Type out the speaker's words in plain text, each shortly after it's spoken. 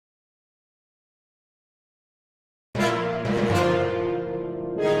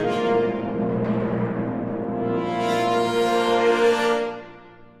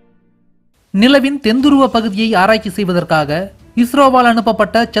நிலவின் தென்துருவ பகுதியை ஆராய்ச்சி செய்வதற்காக இஸ்ரோவால்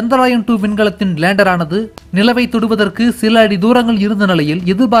அனுப்பப்பட்ட சந்திராயன் 2 விண்கலத்தின் லேண்டரானது நிலவை தொடுவதற்கு சில அடி தூரங்கள் இருந்த நிலையில்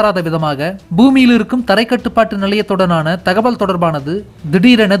எதிர்பாராத விதமாக பூமியில் இருக்கும் தரைக்கட்டுப்பாட்டு நிலையத்துடனான தகவல் தொடர்பானது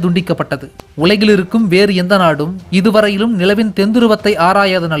திடீரென துண்டிக்கப்பட்டது. உலகில் இருக்கும் வேறு எந்த நாடும் இதுவரையிலும் நிலவின் தென்துருவத்தை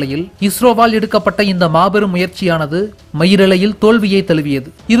ஆராயாத நிலையில் இஸ்ரோவால் எடுக்கப்பட்ட இந்த மாபெரும் முயற்சியானது மயிரிழையில் தோல்வியை தழுவியது.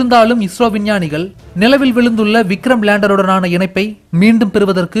 இருந்தாலும் இஸ்ரோ விஞ்ஞானிகள் நிலவில் விழுந்துள்ள விக்ரம் லேண்டருடனான இணைப்பை மீண்டும்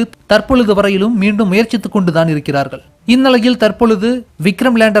பெறுவதற்கு தற்பொழுது வரையிலும் மீண்டும் முயற்சித்துக் கொண்டுதான் இருக்கிறார்கள். இந்நிலையில் தற்பொழுது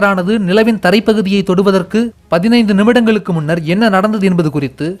விக்ரம் லேண்டரானது நிலவின் தரைப்பகுதியை தொடுவதற்கு 15 நிமிடங்களுக்கு முன்னர் என்ன நடந்தது என்பது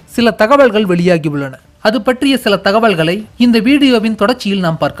குறித்து சில தகவல்கள் வெளியாகியுள்ளன. அது பற்றிய சில தகவல்களை இந்த வீடியோவின் தொடர்ச்சியில்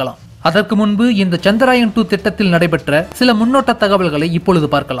நாம் பார்க்கலாம். அதற்கு முன்பு இந்த சந்திராயன் 2 திட்டத்தில் நடைபெற்ற சில முன்னோட்ட தகவல்களை இப்பொழுது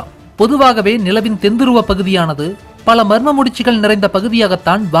பார்க்கலாம். பொதுவாகவே நிலவின் தென்துருவ பகுதியானது பல மர்ம முடிச்சுகள் நிறைந்த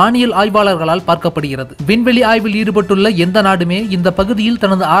பகுதியாகத்தான் வானியல் ஆய்வாளர்களால் பார்க்கப்படுகிறது. விண்வெளி ஆய்வில் ஈடுபட்டுள்ள எந்த நாடுமே இந்த பகுதியில்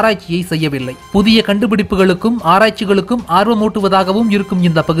தனது ஆராய்ச்சியை செய்யவில்லை. புதிய கண்டுபிடிப்புகளுக்கும் ஆராய்ச்சிகளுக்கும் ஆர்வமூட்டுவதாகவும் இருக்கும்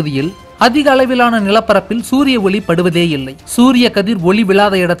இந்த பகுதியில் அதிக அளவிலான நிலப்பரப்பில் சூரிய ஒளி படுவதே இல்லை. சூரிய கதிர் ஒளி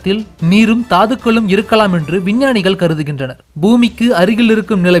விழாத இடத்தில் நீரும் தாதுக்களும் இருக்கலாம் என்று விஞ்ஞானிகள் கருதுகின்றனர். பூமிக்கு அருகில்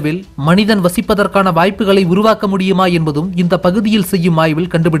இருக்கும் நிலவில் மனிதன் வசிப்பதற்கான வாய்ப்புகளை உருவாக்க முடியுமா என்பதும் இந்த பகுதியில் செய்யும்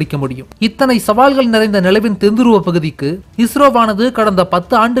ஆய்வில் கண்டுபிடிக்க முடியும். இத்தனை சவால்கள் நிறைந்த நிலவின் தென்துருவ பகுதிக்கு இஸ்ரோவானது கடந்த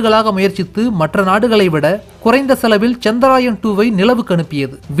 10 ஆண்டுகளாக முயற்சித்து மற்ற நாடுகளை விட குறைந்த செலவில் சந்திராயன் 2வை நிலவுக்கு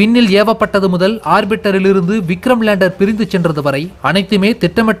அனுப்பியது. விண்ணில் ஏவப்பட்டது முதல் ஆர்பிட்டரில் இருந்து விக்ரம் லேண்டர் பிரிந்து சென்றது வரை அனைத்துமே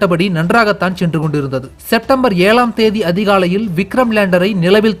திட்டமிட்டபடி நன்றாகத்தான் சென்று கொண்டிருந்தது. செப்டம்பர் 7ஆம் தேதி அதிகாலையில் விக்ரம் லேண்டரை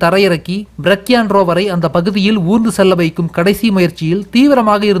நிலவில் தரையிறக்கி பிரக்யான் ரோவரை அந்த பகுதியில் ஊர்ந்து செல்ல வைக்கும் கடைசி முயற்சியில்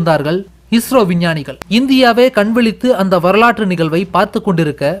தீவிரமாக இருந்தார்கள் இஸ்ரோ விஞ்ஞானிகள். இந்தியாவே கண்விழித்து அந்த வரலாற்று நிகழ்வை பார்த்து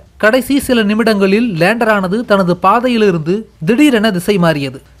கொண்டிருக்க கடைசி சில நிமிடங்களில் லேண்டரானது தனது பாதையிலிருந்து திடீரென திசை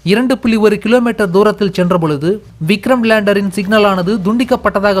மாறியது. 2.1 கிலோமீட்டர் தூரத்தில் சென்ற பொழுது விக்ரம் லேண்டரின் சிக்னலானது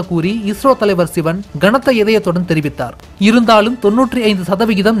துண்டிக்கப்பட்டதாக கூறி இஸ்ரோ தலைவர் சிவன் கனத்த இதயத்துடன் தெரிவித்தார். இருந்தாலும்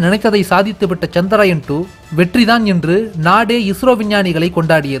 95% நினைத்ததை சாதித்துவிட்ட சந்திராயன் 2 வெற்றிதான் என்று நாடே இஸ்ரோ விஞ்ஞானிகளை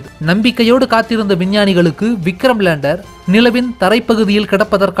கொண்டாடியது. நம்பிக்கையோடு காத்திருந்த விஞ்ஞானிகளுக்கு விக்ரம் லேண்டர் நிலவின் தரைப்பகுதியில்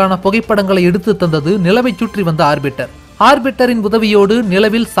கிடப்பதற்கான புகைப்படங்களை எடுத்து தந்தது நிலவை சுற்றி வந்த ஆர்பிட்டர். ஆர்பிட்டரின் உதவியோடு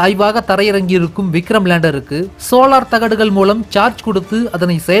நிலவில் சாய்வாக தரையிறங்கியிருக்கும் விக்ரம் லேண்டருக்கு சோலார் தகடுகள் மூலம் சார்ஜ் கொடுத்து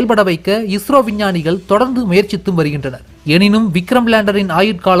அதனை செயல்பட வைக்க இஸ்ரோ விஞ்ஞானிகள் தொடர்ந்து முயற்சித்தும் வருகின்றனர். எனினும் விக்ரம் லேண்டரின்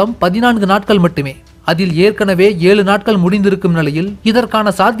ஆயுட்காலம் 14 நாட்கள் மட்டுமே. அதில் ஏற்கனவே 7 நாட்கள் முடிந்திருக்கும் நிலையில் இதற்கான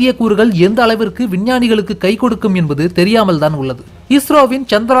சாத்தியக்கூறுகள் எந்த அளவிற்கு விஞ்ஞானிகளுக்கு கை கொடுக்கும் என்பது தெரியாமல் தான் உள்ளது. இஸ்ரோவின்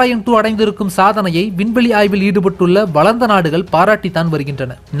சந்திராயன் 2 அடைந்திருக்கும் சாதனையை விண்வெளி ஆய்வில் ஈடுபட்டுள்ள வளர்ந்த நாடுகள் பாராட்டித்தான்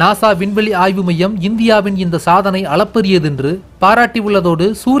வருகின்றன. நாசா விண்வெளி ஆய்வு மையம் இந்தியாவின் இந்த சாதனை அளப்பரியது என்று பாராட்டியுள்ளதோடு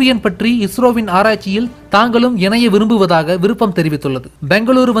சூரியன் பற்றி இஸ்ரோவின் ஆராய்ச்சியில் தாங்களும் இணைய விரும்புவதாக விருப்பம் தெரிவித்துள்ளது.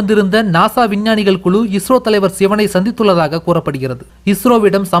 பெங்களூரு வந்திருந்த நாசா விஞ்ஞானிகள் குழு இஸ்ரோ தலைவர் சிவனை சந்தித்துள்ளதாக கூறப்படுகிறது.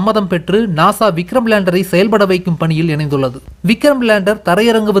 இஸ்ரோவிடம் சம்மதம் பெற்று நாசா விக்ரம் லேண்டரை செயல்பட வைக்கும் பணியில் இணைந்துள்ளது. விக்ரம் லேண்டர்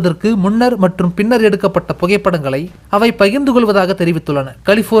தரையிறங்குவதற்கு முன்னர் மற்றும் பின்னர் எடுக்கப்பட்ட புகைப்படங்களை அவை பகிர்ந்து கொள்வதாக தெரிவித்துள்ளன.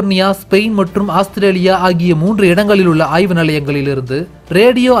 கலிபோர்னியா, ஸ்பெயின் மற்றும் ஆஸ்திரேலியா ஆகிய 3 இடங்களில் உள்ள ஆய்வு நிலையங்களில் இருந்து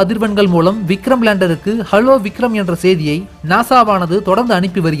ரேடியோ அதிர்வெண்கள் மூலம் விக்ரம் லேண்டருக்கு ஹலோ விக்ரம் என்ற செய்தியை நாசாவானது தொடர்ந்து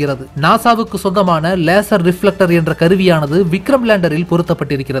அனுப்பி வருகிறது. நாசாவுக்கு சொந்தமான லேசர் ரிஃப்ளெக்டர் என்ற கருவியானது விக்ரம் லேண்டரில்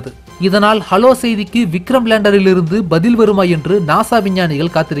பொருத்தப்பட்டிருக்கிறது. இதனால் ஹலோ செய்திக்கு விக்ரம் லேண்டரில் இருந்து பதில் வருமா என்று நாசா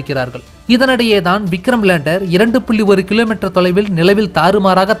விஞ்ஞானிகள் காத்திருக்கிறார்கள். இதனிடையேதான் விக்ரம் லேண்டர் 2.1 கிலோமீட்டர் தொலைவில் நிலவில்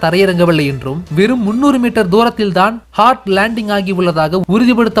தாறுமாறாக தரையிறங்கவில்லை என்றும் வெறும் 300 மீட்டர் தூரத்தில் தான் ஹார்ட் லேண்டிங் ஆகியுள்ளதாக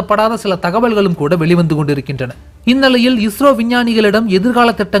உறுதிப்படுத்தப்படாத சில தகவல்களும் கூட வெளிவந்து கொண்டிருக்கின்றன. இந்நிலையில் இஸ்ரோ விஞ்ஞானிகளிடம் எதிர்கால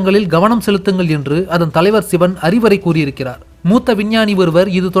திட்டங்களில் கவனம் செலுத்துங்கள் என்று அதன் தலைவர் சிவன் அறிவுரை கூறியிருக்கிறார். மூத்த விஞ்ஞானி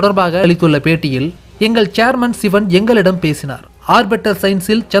ஒருவர் இது தொடர்பாக அளித்துள்ள பேட்டியில், எங்கள் சேர்மன் சிவன் எங்களிடம் பேசினார். ஆர்பிட்டர்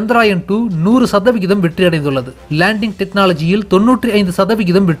சயின்ஸில் சந்திராயன் 2 100% வெற்றியடைந்துள்ளது. லேண்டிங் டெக்னாலஜியில்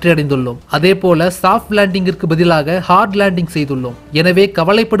 95% வெற்றியடைந்துள்ளோம். அதே போல சாஃப்ட் லேண்டிங்கிற்கு பதிலாக ஹார்ட் லேண்டிங் செய்துள்ளோம். எனவே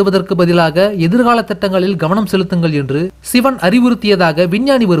கவலைப்படுவதற்கு பதிலாக எதிர்கால திட்டங்களில் கவனம் செலுத்துங்கள் என்று சிவன் அறிவுறுத்தியதாக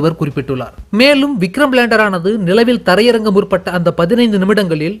விஞ்ஞானி ஒருவர் குறிப்பிட்டுள்ளார். மேலும் விக்ரம் லேண்டரானது நிலவில் தரையிறங்க முற்பட்ட அந்த 15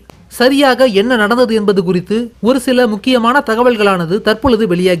 நிமிடங்களில் சரியாக என்ன நடந்தது என்பது குறித்து ஒரு சில முக்கியமான தகவல்களானது தற்பொழுது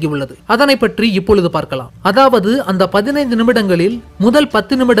வெளியாகியுள்ளது. அதனை பற்றி இப்பொழுது பார்க்கலாம். அதாவது அந்த 15 நிமிடங்களில் முதல்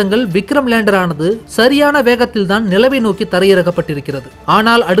 10 நிமிடங்கள் விக்ரம் லேண்டரானது சரியான வேகத்தில் தான் நிலவை நோக்கி தரையிறக்கப்பட்டிருக்கிறது.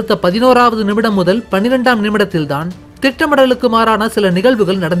 ஆனால் அடுத்த 11வது நிமிடம் முதல் 12ஆம் நிமிடத்தில் தான் திட்டமிடலுக்கு மாறான சில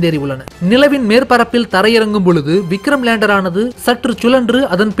நிகழ்வுகள் நடந்தேறியுள்ளன. நிலவின் மேற்பரப்பில் தரையிறங்கும் பொழுது விக்ரம் லேண்டரானது சற்று சுழன்று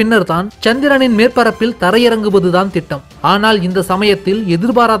அதன் பின்னர் தான் சந்திரனின் மேற்பரப்பில் தரையிறங்குவதுதான் திட்டம். ஆனால் இந்த சமயத்தில்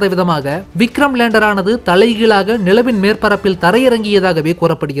எதிர்பாராத விதமாக விக்ரம் லேண்டரானது தலைகீழாக நிலவின் மேற்பரப்பில் தரையிறங்கியதாகவே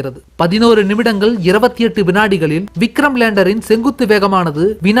கூறப்படுகிறது. 11 நிமிடங்கள் 28 வினாடிகளில் விக்ரம் லேண்டரின் செங்குத்து வேகமானது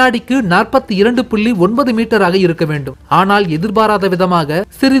வினாடிக்கு 42.9 மீட்டராக இருக்க வேண்டும். ஆனால் எதிர்பாராத விதமாக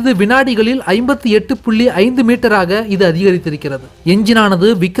சிறிது வினாடிகளில் 58.5 மீட்டராக இது அதிகரித்திருக்கிறது. என்ஜினானது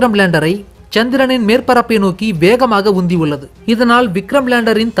விக்ரம் லேண்டரை சந்திரனின் மேற்பரப்பை நோக்கி வேகமாக உந்தியுள்ளது. இதனால் விக்ரம்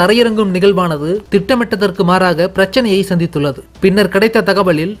லேண்டரின் தரையிறங்கும் நிகழ்வானது திட்டமிட்டதற்கு மாறாக பிரச்சனையை சந்தித்துள்ளது. பின்னர் கிடைத்த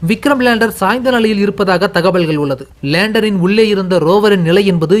தகவலில் விக்ரம் லேண்டர் சாய்ந்த நிலையில் இருப்பதாக தகவல்கள் உள்ளது. லேண்டரின் உள்ளே இருந்த ரோவரின் நிலை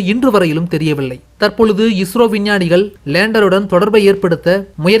என்பது இன்று வரையிலும் தெரியவில்லை. தற்பொழுது இஸ்ரோ விஞ்ஞானிகள் லேண்டருடன் தொடர்பை ஏற்படுத்த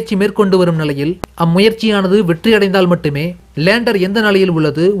முயற்சி மேற்கொண்டு வரும் நிலையில் அம்முயற்சியானது வெற்றியடைந்தால் மட்டுமே லேண்டர் எந்த நிலையில்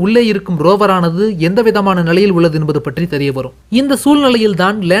உள்ளது, உள்ளே இருக்கும் ரோவரானது எந்த விதமான நிலையில் உள்ளது என்பது பற்றி தெரிய வரும். இந்த சூழ்நிலையில்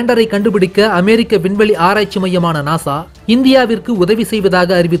தான் லேண்டரை கண்டுபிடிக்க அமெரிக்க விண்வெளி ஆராய்ச்சி மையமான நாசா இந்தியாவிற்கு உதவி செய்வதாக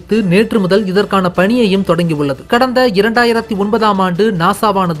அறிவித்து நேற்று முதல் இதற்கான பணியையும் தொடங்கியுள்ளது. கடந்த 2009ஆம் ஆண்டு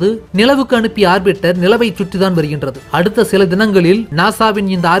நாசாவானது நிலவுக்கு அனுப்பிய ஆர்பிட்டர் நிலவை சுற்றிதான் வருகின்றது. அடுத்த சில தினங்களில்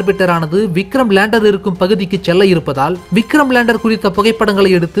நாசாவின் இந்த ஆர்பிட்டரானது விக்ரம் லேண்டர் இருக்கும் பகுதிக்கு செல்ல இருப்பதால் விக்ரம் லேண்டர் குறித்த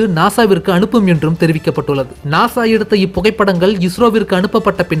புகைப்படங்களை எடுத்து நாசாவிற்கு அனுப்பும் என்றும் தெரிவிக்கப்பட்டுள்ளது. நாசா எடுத்த இப்புகைப்படங்கள் இஸ்ரோவிற்கு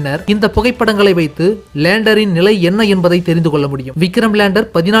அனுப்பப்பட்ட பின்னர் இந்த புகைப்படங்களை வைத்து லேண்டரின் நிலை என்ன என்பதை தெரிந்து கொள்ள முடியும். விக்ரம் லேண்டர்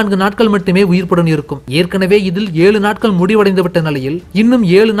 14 நாட்கள் மட்டுமே உயிர்ப்புடன் இருக்கும். ஏற்கனவே இதில் 7 நாட்கள் முடிவடைந்துவிட்ட நிலையில் இன்னும்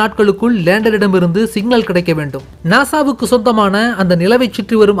 7 நாட்களுக்குள் லேண்டரிடமிருந்து சிக்னல் கிடைக்க வேண்டும். நாசாவுக்கு சொந்தமான அந்த நிலவை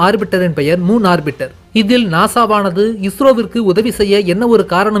சுற்றி வரும் ஆர்பிட்டரின் பெயர் மூன் ஆர்பிட்டர். இதில் நாசாவானது இஸ்ரோவிற்கு உதவி செய்ய என்ன ஒரு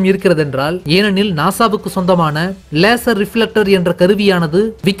காரணம் இருக்கிறது என்றால், ஏனெனில் நாசாவுக்கு சொந்தமான லேசர் ரிஃப்ளெக்டர் என்ற கருவியானது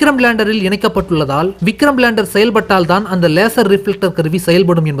விக்ரம் லேண்டரில் இணைக்கப்பட்டுள்ளதால் விக்ரம் லேண்டர் செயல்பட்டால் தான் அந்த லேசர் ரிஃப்ளெக்டர் கருவி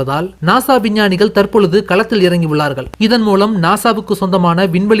செயல்படும் என்பதால் நாசா விஞ்ஞானிகள் தற்பொழுது களத்தில் இறங்கியுள்ளார்கள். இதன் மூலம் நாசாவுக்கு சொந்தமான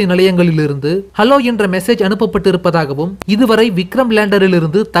விண்வெளி நிலையங்களிலிருந்து ஹலோ என்ற மெசேஜ் அனுப்பப்பட்டு இருப்பதாகவும், இதுவரை விக்ரம் லேண்டரில்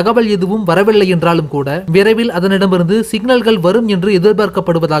இருந்து தகவல் எதுவும் வரவில்லை என்றாலும் கூட விரைவில் அதனிடமிருந்து சிக்னல்கள் வரும் என்று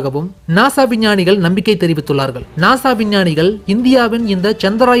எதிர்பார்க்கப்படுவதாகவும் நாசா விஞ்ஞானிகள் நம்பிக்கை தெரிவித்துள்ளார்கள். நாசா விஞ்ஞானிகள் இந்தியாவின் இந்த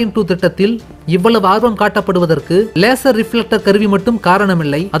சந்திராயன் 2 திட்டத்தில் இவ்வளவு ஆர்வம் காட்டப்படுவதற்கு லேசர் ரிஃப்ளெக்டர் கருவி மட்டும்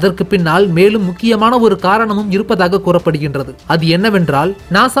காரணமில்லை, அதற்கு பின்னால் மேலும் முக்கியமான ஒரு காரணமும் இருப்பதாக கூறப்படுகின்றது. அது என்னவென்றால்,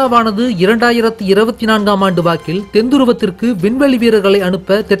 நாசாவானது 2024ஆம் ஆண்டு வாக்கில் தென்துருவத்திற்கு விண்வெளி வீரர்களை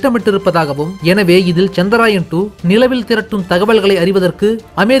அனுப்ப திட்டமிட்டிருப்பதாகவும், எனவே இதில் சந்திராயன் 2 நிலவில் திரட்டும் தகவல்களை அறிவதற்கு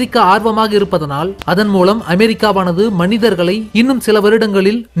அமெரிக்கா ஆர்வமாக இருப்பதனால் அதன் மூலம் அமெரிக்காவானது மனிதர்களை இன்னும் சில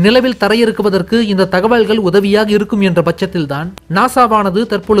வருடங்களில் நிலவில் தரையிறக்குவதற்கு இந்த தகவல்கள் உதவியாக இருக்கும் என்ற பட்சத்தில் தான் நாசாவானது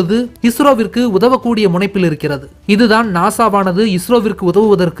தற்பொழுது இஸ்ரோவிற்கு உதவக்கூடிய முனைப்பில் இருக்கிறது. இதுதான் நாசாவானது இஸ்ரோவிற்கு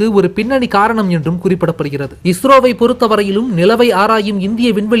உதவுவதற்கு ஒரு பின்னணி காரணம் என்றும் குறிப்பிடப்படுகிறது. இஸ்ரோவை பொறுத்தவரையிலும் நிலவை ஆராயும் இந்திய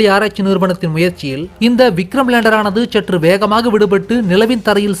விண்வெளி ஆராய்ச்சி நிறுவனத்தின் முயற்சியில் இந்த விக்ரம் லேண்டரானது சற்று வேகமாக விடுபட்டு நிலவின்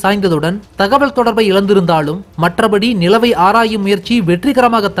தரையில் சாய்ந்ததுடன் தகவல் தொடர்பை இழந்திருந்தாலும் மற்றபடி நிலவை ஆராயும் முயற்சி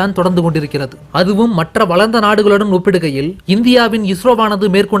வெற்றிகரமாகத்தான் தொடர்ந்து கொண்டிருக்கிறது. அதுவும் மற்ற வளர்ந்த நாடுகளுடன் ஒப்பிடுகையில் இந்தியாவின் இஸ்ரோவானது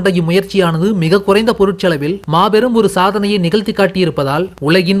மேற்கொண்ட இம்முயற்சியானது மிக குறைந்த பொருட்செலவில் மாபெரும் ஒரு சாதனையை நிகழ்த்தி காட்டியிருப்பதால்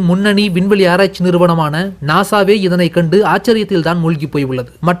உலகின் முன்னணி விண்வெளி ஆராய்ச்சி நிறுவனமான நாசாவே இதனை கண்டு ஆச்சரியத்தில் தான் மூழ்கி போயுள்ளது.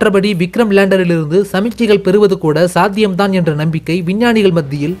 மற்றபடி விக்ரம் லேண்டரிலிருந்து சமிக்ஞைகள் பெறுவது கூட சாத்தியம்தான் என்ற நம்பிக்கை விஞ்ஞானிகள்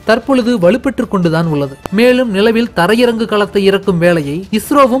மத்தியில் தற்பொழுது வலுப்பெற்றுக் கொண்டுதான் உள்ளது. மேலும் நிலவில் தரையிறங்கு களத்தை இறக்கும் வேலையை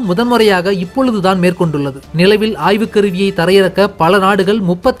இஸ்ரோவும் முதன்முறையாக இப்பொழுதுதான் மேற்கொண்டுள்ளது. நிலவில் ஆய்வு கருவியை தரையிறக்க பல நாடுகள்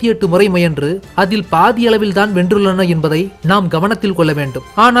 38 முறை முயன்று அதில் பாதி அளவில் தான் வென்றுள்ளன என்பதை நாம் கவனத்தில் கொள்ள வேண்டும்.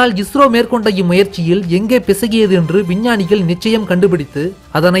 ஆனால் இஸ்ரோ மேற்கொண்ட இம்முயற்சியில் எங்கே பிசகியது என்று விஞ்ஞானிகள் நிச்சயம் கண்டுபிடித்து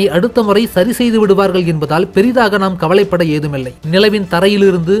அதனை அடுத்த முறை சரி செய்து விடுவார்கள் என்பதால் பெரிதாக நாம் கவலைப்பட ஏதுமில்லை. நிலவின்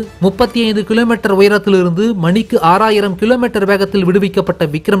தரையிலிருந்து 35 கிலோமீட்டர் உயரத்திலிருந்து மணிக்கு 6000 கிலோமீட்டர் வேகத்தில் விடுவிக்கப்பட்ட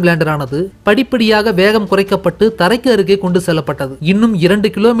விக்ரம் லேண்டரானது படிப்படியாக வேகம் குறைக்கப்பட்டு தரைக்கு அருகே கொண்டு செல்லப்பட்டது. இன்னும்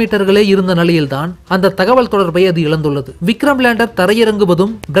 2 கிலோமீட்டர்களே இருந்த நிலையில்தான் அந்த தகவல் தொடர்பை அது இழந்துள்ளது. விக்ரம் லேண்டர்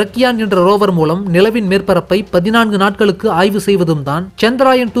தரையிறங்குவதும் பிரக்யான் என்ற ரோவர் மூலம் நிலவின் மேற்பரப்பை 14 நாட்களுக்கு ஆய்வு செய்வதும் தான்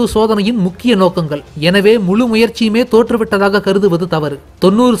சந்திராயன் 2 சோதனையின் முக்கிய நோக்கங்கள். எனவே முழு முயற்சியுமே தோற்றுவிட்டதாக கருதுவது தவறு.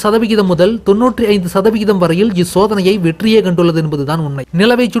 90% முதல் 95% வரையில் இச்சோதனையை வெற்றியே கண்டுள்ளது என்பதுதான் உண்மை.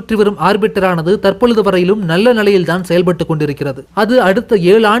 நிலவை சுற்றி வரும் ஆர்பிட்டரானது தற்பொழுது வரையிலும் நல்ல நிலையில் தான் செயல்பட்டுக் கொண்டிருக்கிறது. அது அடுத்த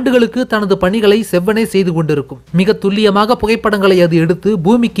 7 ஆண்டுகளுக்கு தனது பணிகளை செவ்வனே செய்து கொண்டிருக்கும். மிக துல்லியமாக புகைப்படங்களை அது எடுத்து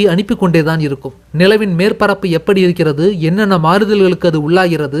பூமிக்கு அனுப்பி கொண்டேதான் இருக்கும். நிலவின் மேற்பரப்பு எப்படி இருக்கிறது, என்னென்ன மாறுதல்களுக்கு அது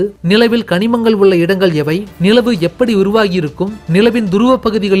உள்ளாகிறது, நிலவில் கனிமங்கள் உள்ள இடங்கள் எவை, நிலவு எப்படி உருவாகி இருக்கும், நிலவின் துருவ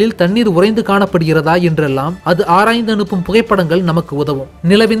பகுதிகளில் தண்ணீர் உறைந்து காணப்படும் காணப்படுகிறதா என்றெல்லாம் அது ஆராய்ந்து அனுப்பும் புகைப்படங்கள் நமக்கு உதவும்.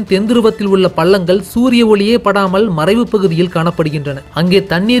 நிலவின் தென்துருவத்தில் உள்ள பள்ளங்கள் சூரிய ஒளியே படாமல் மறைவு பகுதியில் காணப்படுகின்றன. அங்கே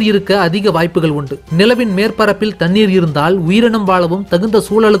தண்ணீர் இருக்க அதிக வாய்ப்புகள் உண்டு. நிலவின் மேற்பரப்பில் தண்ணீர் இருந்தால் உயிரினம் வாழவும் தகுந்த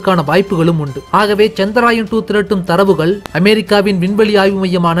சூழலுக்கான வாய்ப்புகளும் உண்டு. ஆகவே சந்திராயன்-2 திரட்டும் தரவுகள் அமெரிக்காவின் விண்வெளி ஆய்வு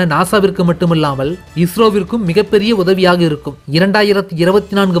மையமான நாசாவிற்கு மட்டுமில்லாமல் இஸ்ரோவிற்கும் மிகப்பெரிய உதவியாக இருக்கும்.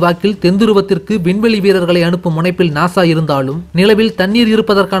 2024 வாக்கில் தென்துருவத்திற்கு விண்வெளி வீரர்களை அனுப்பும் முனைப்பில் நாசா இருந்தாலும் நிலவில் தண்ணீர்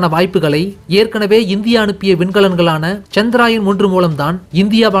இருப்பதற்கான வாய்ப்புகளை ஏற்கனவே இந்தியா அனுப்பிய விண்கலன்களான சந்திராயன்-1 மூலம்தான்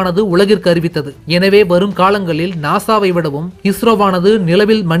இந்தியாவானது உலகிற்கு அறிவித்தது. எனவே வரும் காலங்களில் நாசாவை விடவும் இஸ்ரோவானது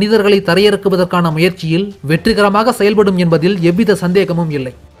நிலவில் மனிதர்களை தரையிறக்குவதற்கான முயற்சியில் வெற்றிகரமாக செயல்படும் என்பதில் எவ்வித சந்தேகமும்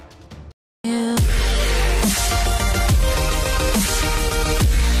இல்லை.